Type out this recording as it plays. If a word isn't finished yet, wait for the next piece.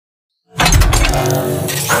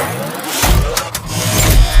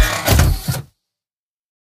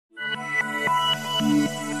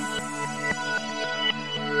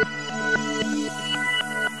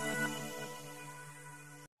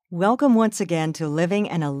Welcome once again to Living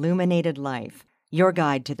an Illuminated Life, your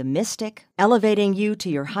guide to the mystic, elevating you to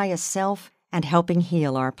your highest self, and helping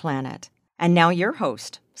heal our planet. And now your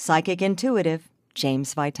host, psychic intuitive,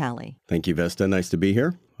 James Vitale. Thank you, Vesta. Nice to be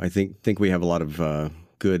here. I think we have a lot of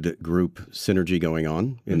good group synergy going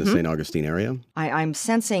on in the St. Augustine area. I'm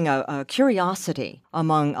sensing a curiosity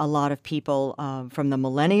among a lot of people from the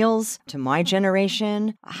millennials to my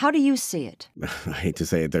generation. How do you see it? I hate to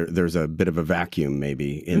say it, there's a bit of a vacuum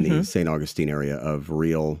maybe in the St. Augustine area of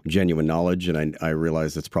real, genuine knowledge, and I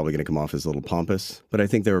realize that's probably going to come off as a little pompous, but I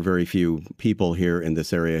think there are very few people here in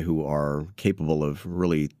this area who are capable of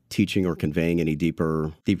really teaching or conveying any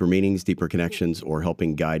deeper meanings, deeper connections, or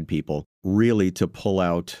helping guide people really to pull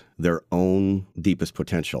out their own deepest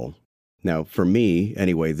potential. Now, for me,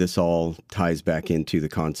 anyway, this all ties back into the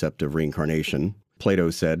concept of reincarnation.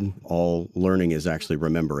 Plato said, all learning is actually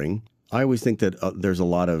remembering. I always think that there's a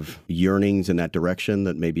lot of yearnings in that direction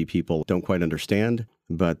that maybe people don't quite understand,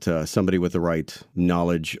 but somebody with the right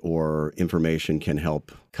knowledge or information can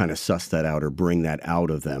help kind of suss that out or bring that out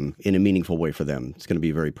of them in a meaningful way for them. It's going to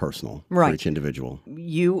be very personal for each individual.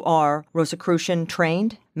 You are Rosicrucian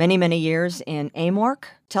trained, many years in Amorc.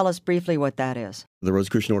 Tell us briefly what that is. The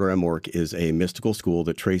Rosicrucian Order Amorc is a mystical school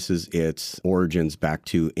that traces its origins back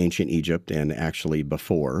to ancient Egypt and actually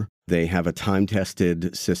before. They have a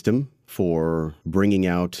time-tested system for bringing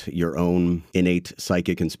out your own innate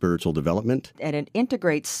psychic and spiritual development. And it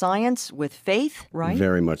integrates science with faith, right?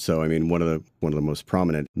 Very much so. I mean, one of the most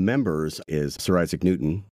prominent members is Sir Isaac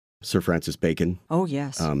Newton, Sir Francis Bacon. Oh,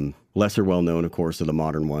 yes. Lesser well-known, of course, are the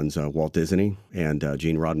modern ones, Walt Disney and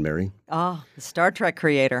Gene Roddenberry. Ah, the Star Trek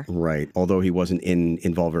creator. Right. Although he wasn't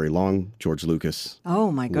involved very long, George Lucas.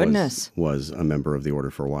 Oh, my goodness. Was a member of the order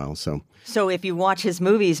for a while. So if you watch his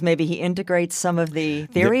movies, maybe he integrates some of the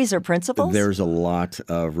theories or principles? There's a lot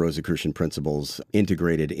of Rosicrucian principles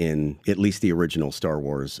integrated in at least the original Star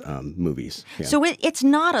Wars movies. Yeah. So it's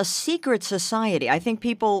not a secret society. I think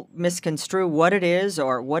people misconstrue what it is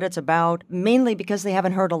or what it's about, mainly because they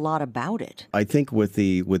haven't heard a lot about it. I think with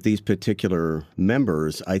these particular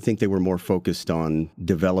members, I think they were more focused on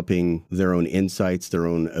developing their own insights, their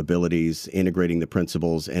own abilities, integrating the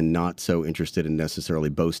principles, and not so interested in necessarily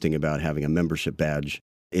boasting about having a membership badge.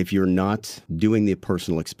 If you're not doing the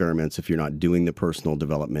personal experiments, if you're not doing the personal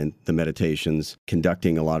development, the meditations,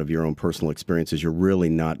 conducting a lot of your own personal experiences, you're really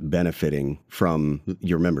not benefiting from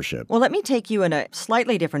your membership. Well, let me take you in a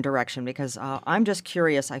slightly different direction because I'm just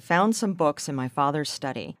curious. I found some books in my father's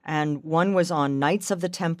study, and one was on Knights of the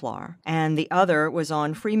Templar, and the other was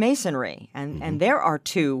on Freemasonry. And there are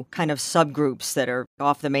two kind of subgroups that are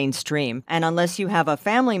off the mainstream. And unless you have a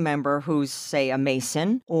family member who's, say, a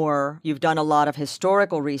Mason, or you've done a lot of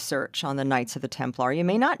historical research on the Knights of the Templar, you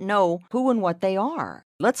may not know who and what they are.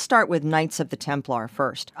 Let's start with Knights of the Templar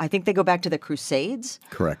first. I think they go back to the Crusades.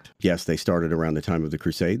 Correct. Yes, they started around the time of the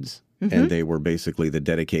Crusades. And they were basically the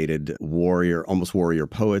dedicated warrior, almost warrior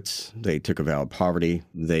poets. They took a vow of poverty.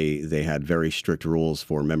 They had very strict rules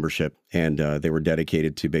for membership, and they were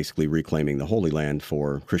dedicated to basically reclaiming the Holy Land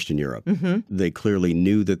for Christian Europe. They clearly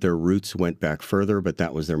knew that their roots went back further, but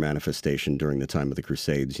that was their manifestation during the time of the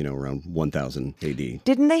Crusades, around 1000 AD.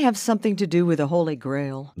 Didn't they have something to do with the Holy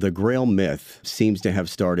Grail? The Grail myth seems to have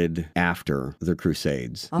started after the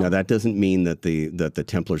Crusades. Now, that doesn't mean that the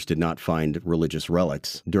Templars did not find religious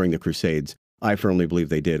relics during the Crusades. I firmly believe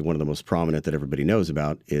they did. One of the most prominent that everybody knows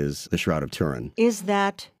about is the Shroud of Turin. Is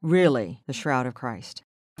that really the Shroud of Christ?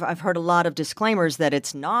 I've heard a lot of disclaimers that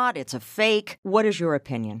it's not, it's a fake. What is your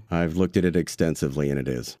opinion? I've looked at it extensively, and it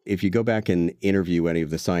is. If you go back and interview any of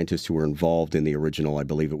the scientists who were involved in the original, I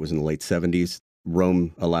believe it was in the late 70s,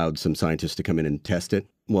 Rome allowed some scientists to come in and test it.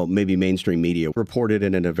 Well, maybe mainstream media reported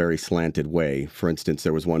it in a very slanted way. For instance,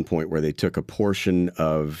 there was one point where they took a portion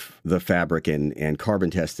of the fabric and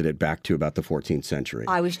carbon tested it back to about the 14th century.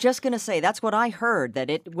 I was just going to say, that's what I heard, that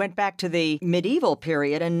it went back to the medieval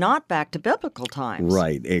period and not back to biblical times.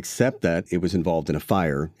 Right, except that it was involved in a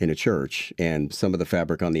fire in a church, and some of the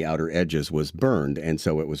fabric on the outer edges was burned, and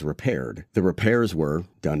so it was repaired. The repairs were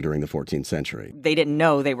done during the 14th century. They didn't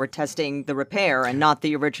know they were testing the repair and not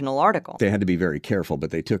the original article. They had to be very careful,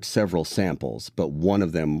 but they They took several samples, but one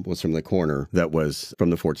of them was from the corner that was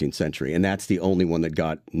from the 14th century. And that's the only one that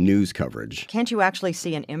got news coverage. Can't you actually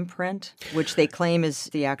see an imprint, which they claim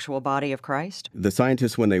is the actual body of Christ? The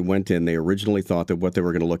scientists, when they went in, they originally thought that what they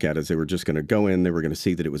were going to look at is they were just going to go in, they were going to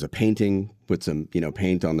see that it was a painting with some,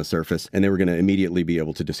 paint on the surface, and they were going to immediately be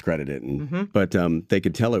able to discredit it. But they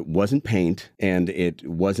could tell it wasn't paint, and it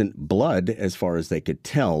wasn't blood as far as they could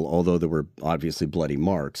tell, although there were obviously bloody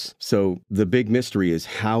marks. So the big mystery is,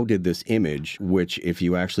 how did this image, which if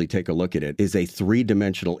you actually take a look at it, is a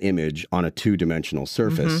three-dimensional image on a two-dimensional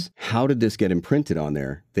surface, how did this get imprinted on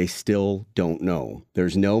there? They still don't know.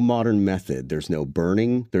 There's no modern method. There's no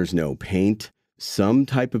burning. There's no paint. Some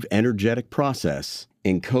type of energetic process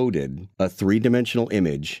encoded a three-dimensional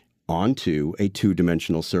image onto a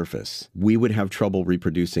two-dimensional surface. We would have trouble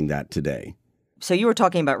reproducing that today. So you were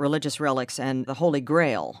talking about religious relics and the Holy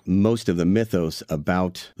Grail. Most of the mythos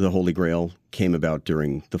about the Holy Grail came about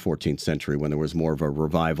during the 14th century, when there was more of a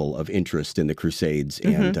revival of interest in the Crusades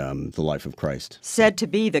and the life of Christ. Said to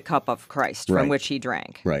be the cup of Christ from which he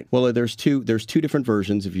drank. Right. Well, there's two different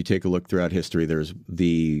versions. If you take a look throughout history, there's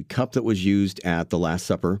the cup that was used at the Last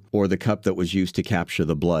Supper, or the cup that was used to capture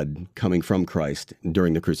the blood coming from Christ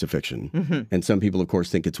during the crucifixion. And some people, of course,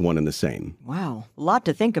 think it's one and the same. Wow, a lot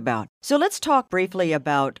to think about. So let's talk briefly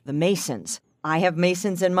about the Masons. I have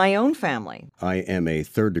Masons in my own family. I am a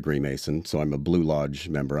third-degree Mason, so I'm a Blue Lodge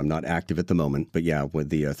member. I'm not active at the moment, but yeah, with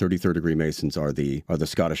the 33rd-degree Masons are the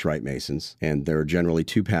Scottish Rite Masons, and there are generally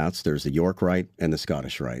two paths. There's the York Rite and the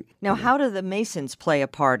Scottish Rite. Now, how do the Masons play a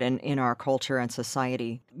part in our culture and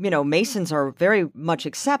society? Masons are very much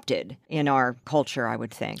accepted in our culture, I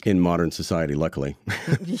would think. In modern society, luckily.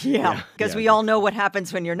 Yeah, because we all know what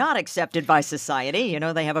happens when you're not accepted by society.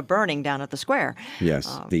 They have a burning down at the square.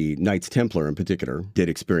 Yes, the Knights Templar in particular did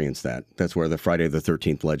experience that. That's where the Friday the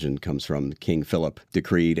 13th legend comes from. King Philip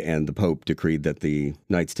decreed, and the Pope decreed, that the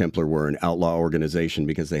Knights Templar were an outlaw organization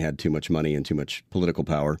because they had too much money and too much political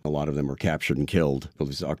power. A lot of them were captured and killed. It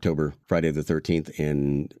was Friday the 13th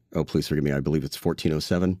in, please forgive me, I believe it's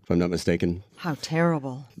 1407, if I'm not mistaken. How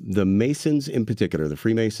terrible. The Masons in particular, the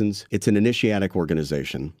Freemasons, it's an initiatic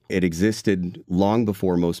organization. It existed long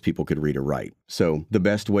before most people could read or write. So the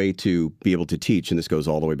best way to be able to teach, and this goes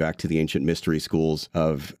all the way back to the ancient mystery schools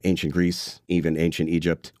of ancient Greece, even ancient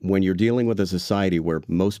Egypt, when you're dealing with a society where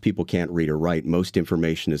most people can't read or write, most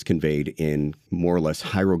information is conveyed in more or less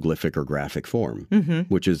hieroglyphic or graphic form,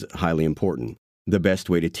 which is highly important. The best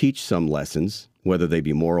way to teach some lessons, whether they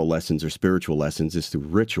be moral lessons or spiritual lessons, is through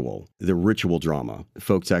ritual, the ritual drama.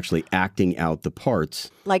 Folks actually acting out the parts.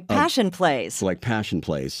 Like passion plays. Like passion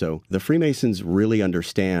plays. So the Freemasons really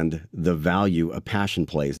understand the value of passion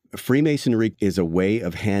plays. Freemasonry is a way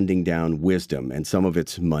of handing down wisdom, and some of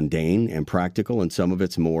it's mundane and practical, and some of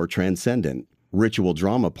it's more transcendent. Ritual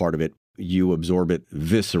drama, part of it, you absorb it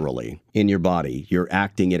viscerally in your body. You're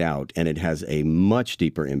acting it out, and it has a much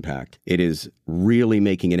deeper impact. It is really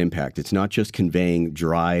making an impact. It's not just conveying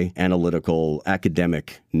dry, analytical,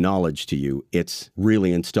 academic knowledge to you. It's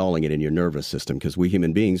really installing it in your nervous system, because we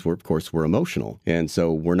human beings, we're emotional. And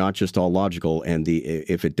so we're not just all logical, and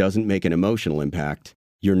if it doesn't make an emotional impact,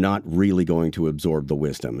 you're not really going to absorb the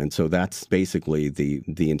wisdom. And so that's basically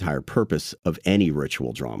the entire purpose of any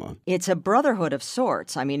ritual drama. It's a brotherhood of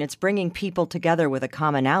sorts. It's bringing people together with a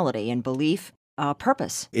commonality and belief,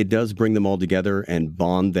 purpose. It does bring them all together and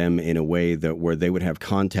bond them in a way where they would have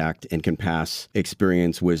contact and can pass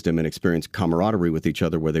experience, wisdom, and experience camaraderie with each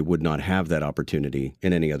other, where they would not have that opportunity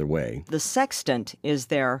in any other way. The sextant is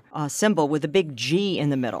their symbol with a big G in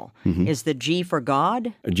the middle. Is the G for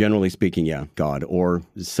God? Generally speaking, yeah, God. Or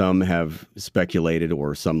some have speculated,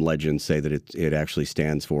 or some legends say that it actually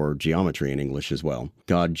stands for geometry in English as well.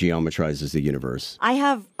 God geometrizes the universe. I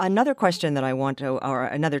have another question that or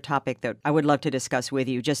another topic that I would love to discuss with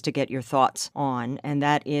you, just to get your thoughts on, and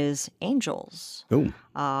that is angels. Oh.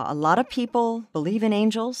 A lot of people believe in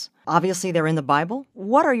angels. Obviously, they're in the Bible.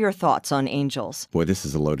 What are your thoughts on angels? Boy, this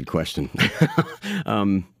is a loaded question.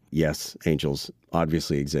 Yes, angels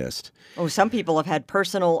obviously exist. Oh, some people have had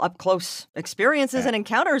personal, up-close experiences and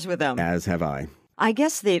encounters with them. As have I. I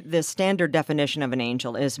guess the standard definition of an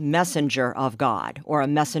angel is messenger of God, or a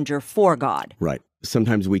messenger for God. Right.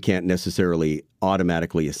 Sometimes we can't necessarily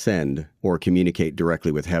automatically ascend or communicate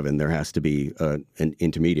directly with heaven. There has to be an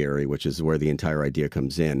intermediary, which is where the entire idea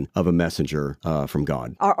comes in, of a messenger from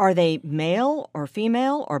God. Are they male or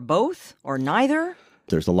female or both or neither?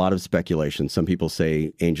 There's a lot of speculation. Some people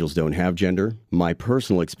say angels don't have gender. My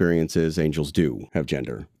personal experience is angels do have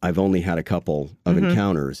gender. I've only had a couple of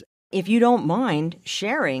encounters. If you don't mind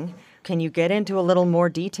sharing Can you get into a little more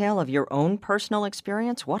detail of your own personal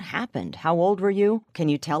experience? What happened? How old were you? Can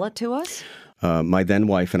you tell it to us? My then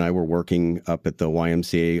wife and I were working up at the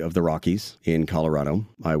YMCA of the Rockies in Colorado.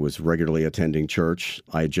 I was regularly attending church.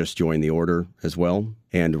 I had just joined the order as well,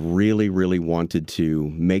 and really, really wanted to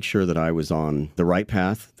make sure that I was on the right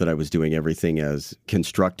path, that I was doing everything as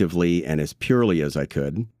constructively and as purely as I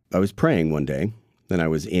could. I was praying one day, and I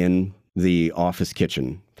was in the office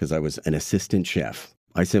kitchen because I was an assistant chef.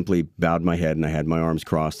 I simply bowed my head and I had my arms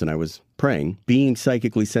crossed and I was praying. Being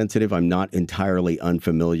psychically sensitive, I'm not entirely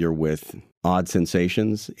unfamiliar with odd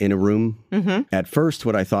sensations in a room. At first,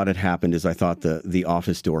 what I thought had happened is I thought the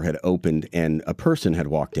office door had opened and a person had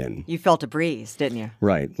walked in. You felt a breeze, didn't you?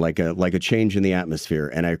 Right, like a change in the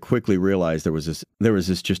atmosphere. And I quickly realized there was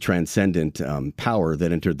this just transcendent power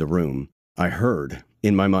that entered the room. I heard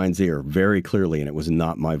in my mind's ear very clearly, and it was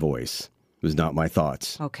not my voice. It was not my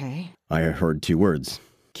thoughts. Okay. I heard two words: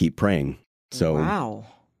 keep praying. So wow.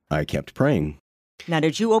 I kept praying. Now,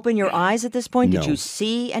 did you open your eyes at this point? No. Did you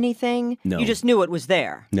see anything? No. You just knew it was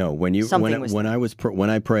there. No, when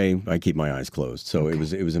I pray, I keep my eyes closed. So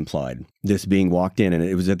Okay. it was implied. This being walked in, and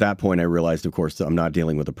it was at that point I realized, of course, that I'm not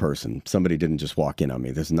dealing with a person. Somebody didn't just walk in on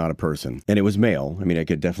me. This is not a person. And it was male. I mean, I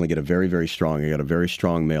could definitely get I got a very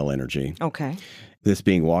strong male energy. Okay. This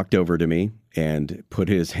being walked over to me and put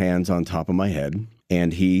his hands on top of my head,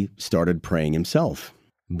 and he started praying himself.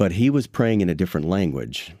 But he was praying in a different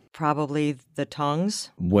language. Probably the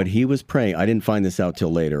tongues. What he was praying, I didn't find this out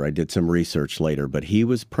till later. I did some research later, but he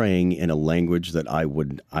was praying in a language that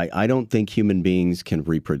I don't think human beings can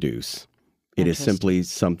reproduce. It is simply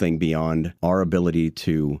something beyond our ability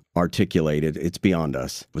to articulate it. It's beyond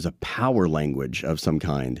us. It was a power language of some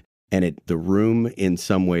kind. And the room in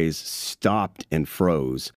some ways stopped and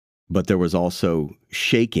froze, but there was also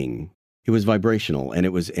shaking. It was vibrational, and it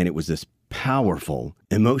was this powerful,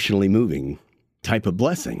 emotionally moving type of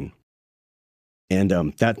blessing. And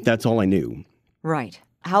that's all I knew. Right.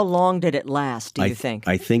 How long did it last, do you think?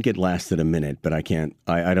 I think it lasted a minute, but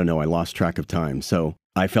I don't know. I lost track of time. So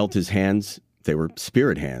I felt his hands, they were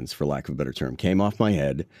spirit hands, for lack of a better term, came off my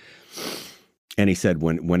head. And he said,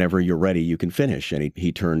 whenever you're ready, you can finish. And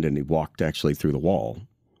he turned and he walked actually through the wall.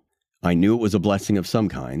 I knew it was a blessing of some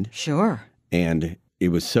kind. Sure. And it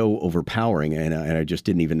was so overpowering, and I just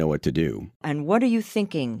didn't even know what to do. And what are you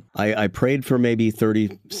thinking? I prayed for maybe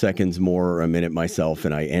 30 seconds more or a minute myself,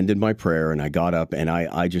 and I ended my prayer, and I got up, and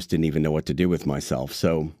I just didn't even know what to do with myself.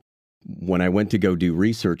 So when I went to go do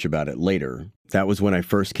research about it later, that was when I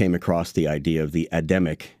first came across the idea of the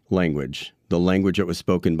Adamic language, the language that was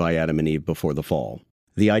spoken by Adam and Eve before the fall.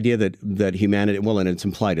 The idea that humanity, well, and it's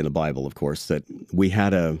implied in the Bible, of course, that we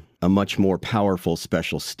had a much more powerful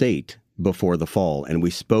special state before the fall, and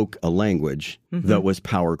we spoke a language that was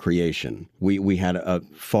power creation. We had a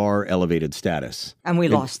far elevated status. And we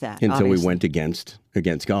lost that, until obviously. we went against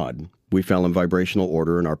God. We fell in vibrational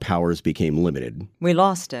order, and our powers became limited. We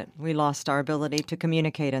lost it. We lost our ability to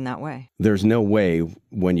communicate in that way. There's no way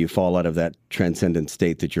when you fall out of that transcendent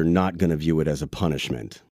state that you're not going to view it as a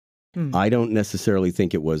punishment. I don't necessarily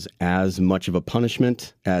think it was as much of a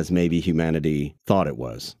punishment as maybe humanity thought it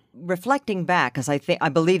was. Reflecting back, because I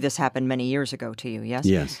believe this happened many years ago to you, yes?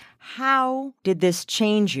 Yes. How did this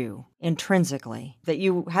change you intrinsically, that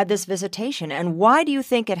you had this visitation, and why do you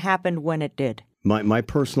think it happened when it did? My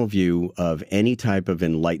personal view of any type of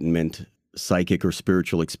enlightenment, psychic or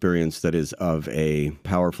spiritual experience that is of a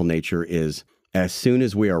powerful nature is, as soon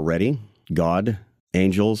as we are ready, God,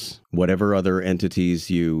 angels, whatever other entities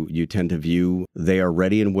you tend to view, they are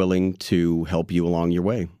ready and willing to help you along your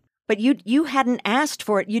way. But you hadn't asked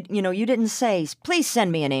for it. You didn't say, please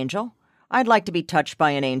send me an angel. I'd like to be touched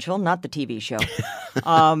by an angel, not the TV show.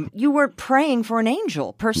 You were praying for an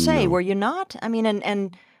angel, per se, were you not? I mean,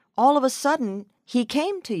 and all of a sudden, he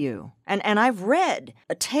came to you. And I've read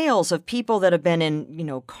tales of people that have been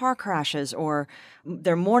in, car crashes, or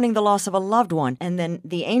they're mourning the loss of a loved one, and then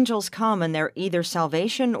the angels come and they're either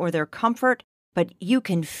salvation or their comfort. But you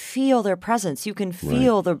can feel their presence. You can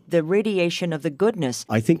feel the radiation of the goodness.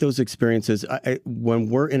 I think those experiences, when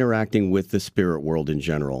we're interacting with the spirit world in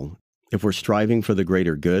general, if we're striving for the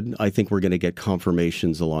greater good, I think we're going to get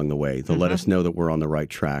confirmations along the way. They'll let us know that we're on the right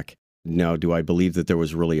track. Now, do I believe that there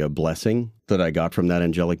was really a blessing that I got from that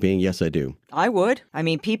angelic being? Yes, I do. I would. I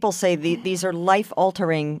mean, people say these are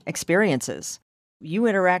life-altering experiences. You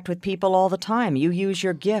interact with people all the time. You use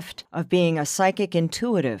your gift of being a psychic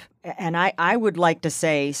intuitive. And I would like to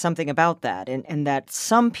say something about that, and that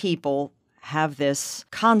some people have this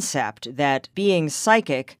concept that being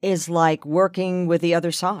psychic is like working with the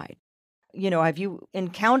other side. Have you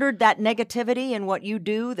encountered that negativity in what you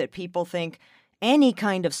do, that people think any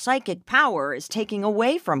kind of psychic power is taking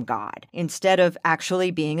away from God instead of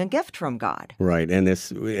actually being a gift from God. Right,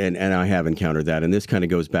 and I have encountered that, and this kind of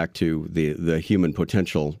goes back to the human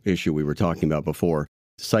potential issue we were talking about before.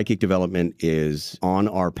 Psychic development is on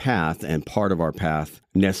our path and part of our path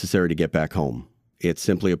necessary to get back home. It's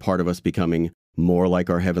simply a part of us becoming more like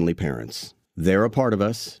our heavenly parents. They're a part of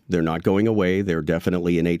us. They're not going away. They're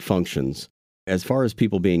definitely innate functions. As far as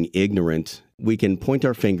people being ignorant, we can point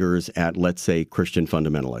our fingers at, let's say, Christian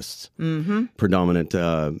fundamentalists, predominant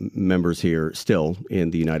members here still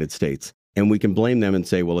in the United States. And we can blame them and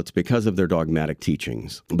say, well, it's because of their dogmatic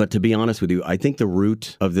teachings. But to be honest with you, I think the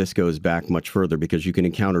root of this goes back much further because you can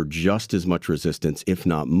encounter just as much resistance, if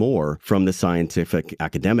not more, from the scientific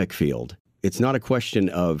academic field. It's not a question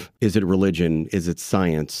of, is it religion? Is it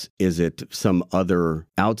science? Is it some other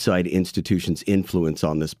outside institution's influence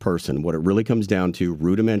on this person? What it really comes down to,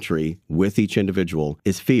 rudimentary, with each individual,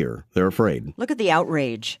 is fear. They're afraid. Look at the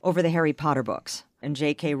outrage over the Harry Potter books. And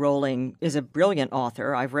J.K. Rowling is a brilliant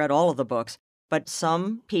author. I've read all of the books. But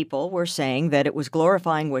some people were saying that it was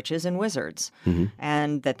glorifying witches and wizards,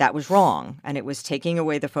 and that was wrong, and it was taking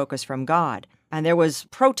away the focus from God. And there was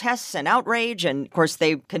protests and outrage, and of course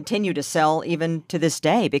they continue to sell even to this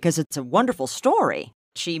day because it's a wonderful story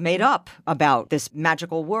she made up about this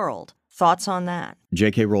magical world. Thoughts on that?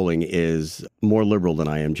 J.K. Rowling is more liberal than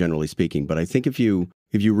I am, generally speaking, but I think if you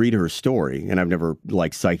read her story, and I've never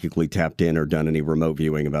psychically tapped in or done any remote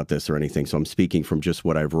viewing about this or anything, so I'm speaking from just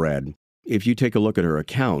what I've read. If you take a look at her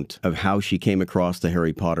account of how she came across the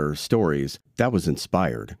Harry Potter stories, that was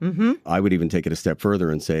inspired. I would even take it a step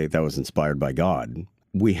further and say that was inspired by God.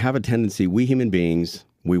 We have a tendency, we human beings,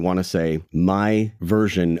 we want to say, my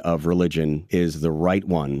version of religion is the right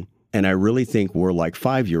one. And I really think we're like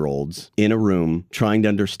 5-year-olds in a room trying to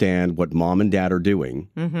understand what mom and dad are doing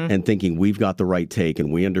and thinking we've got the right take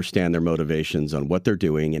and we understand their motivations on what they're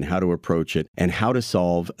doing and how to approach it and how to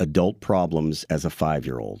solve adult problems as a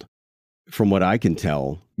 5-year-old. From what I can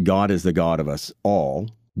tell, God is the God of us all,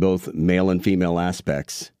 both male and female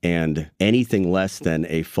aspects, and anything less than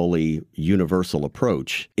a fully universal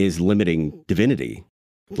approach is limiting divinity.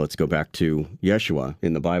 Let's go back to Yeshua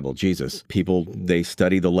in the Bible, Jesus. People, they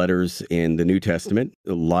study the letters in the New Testament.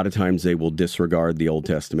 A lot of times they will disregard the Old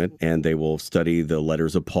Testament, and they will study the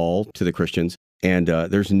letters of Paul to the Christians. And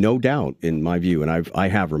there's no doubt, in my view, and I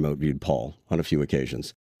have remote viewed Paul on a few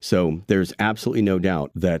occasions. So there's absolutely no doubt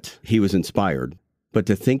that he was inspired. But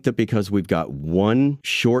to think that because we've got one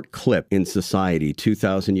short clip in society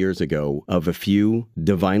 2,000 years ago of a few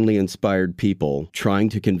divinely inspired people trying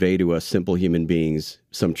to convey to us simple human beings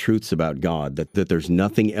some truths about God, that there's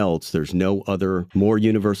nothing else, there's no other more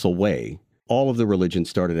universal way. All of the religions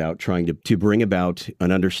started out trying to bring about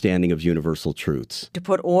an understanding of universal truths. To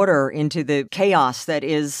put order into the chaos that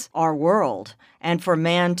is our world, and for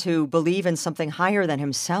man to believe in something higher than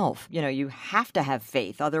himself. You know, you have to have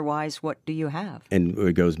faith. Otherwise, what do you have? And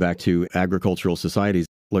it goes back to agricultural societies.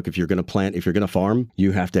 Look, if you're going to plant, if you're going to farm,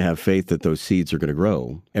 you have to have faith that those seeds are going to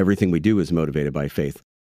grow. Everything we do is motivated by faith.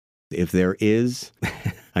 If there is,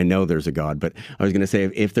 I know there's a God, but I was going to say,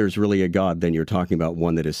 if there's really a God, then you're talking about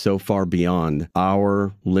one that is so far beyond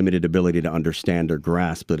our limited ability to understand or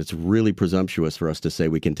grasp that it's really presumptuous for us to say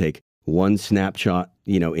we can take one snapshot,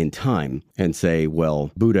 in time and say, well,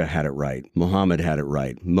 Buddha had it right, Muhammad had it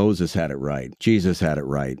right, Moses had it right, Jesus had it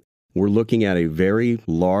right. We're looking at a very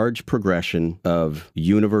large progression of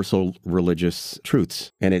universal religious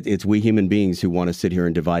truths. And it's we human beings who want to sit here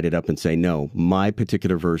and divide it up and say, no, my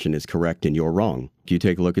particular version is correct and you're wrong. If you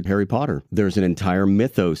take a look at Harry Potter, there's an entire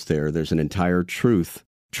mythos there. There's an entire truths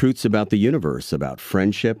about the universe, about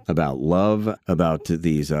friendship, about love, about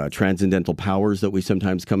these transcendental powers that we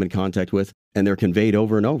sometimes come in contact with. And they're conveyed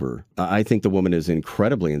over and over. I think the woman is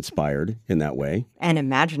incredibly inspired in that way. And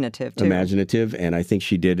imaginative, too. Imaginative, and I think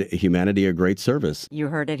she did humanity a great service. You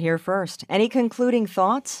heard it here first. Any concluding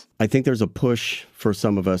thoughts? I think there's a push for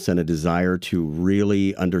some of us and a desire to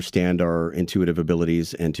really understand our intuitive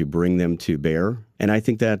abilities and to bring them to bear. And I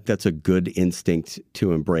think that's a good instinct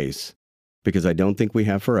to embrace, because I don't think we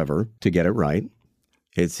have forever to get it right.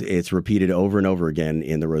 It's repeated over and over again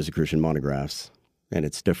in the Rosicrucian monographs. And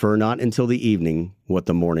it's defer not until the evening what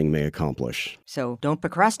the morning may accomplish. So don't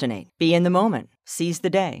procrastinate. Be in the moment. Seize the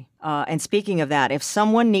day. And speaking of that, if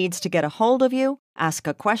someone needs to get a hold of you, ask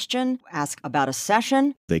a question, ask about a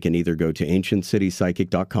session, they can either go to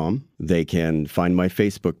ancientcitypsychic.com. They can find my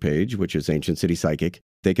Facebook page, which is Ancient City Psychic.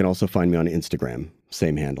 They can also find me on Instagram.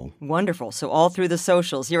 Same handle. Wonderful. So all through the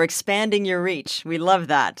socials, you're expanding your reach. We love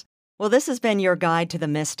that. Well, this has been your guide to the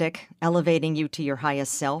mystic, elevating you to your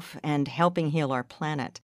highest self and helping heal our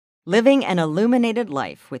planet. Living an Illuminated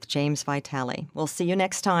Life with James Vitale. We'll see you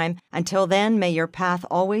next time. Until then, may your path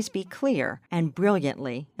always be clear and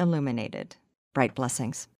brilliantly illuminated. Bright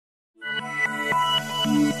blessings.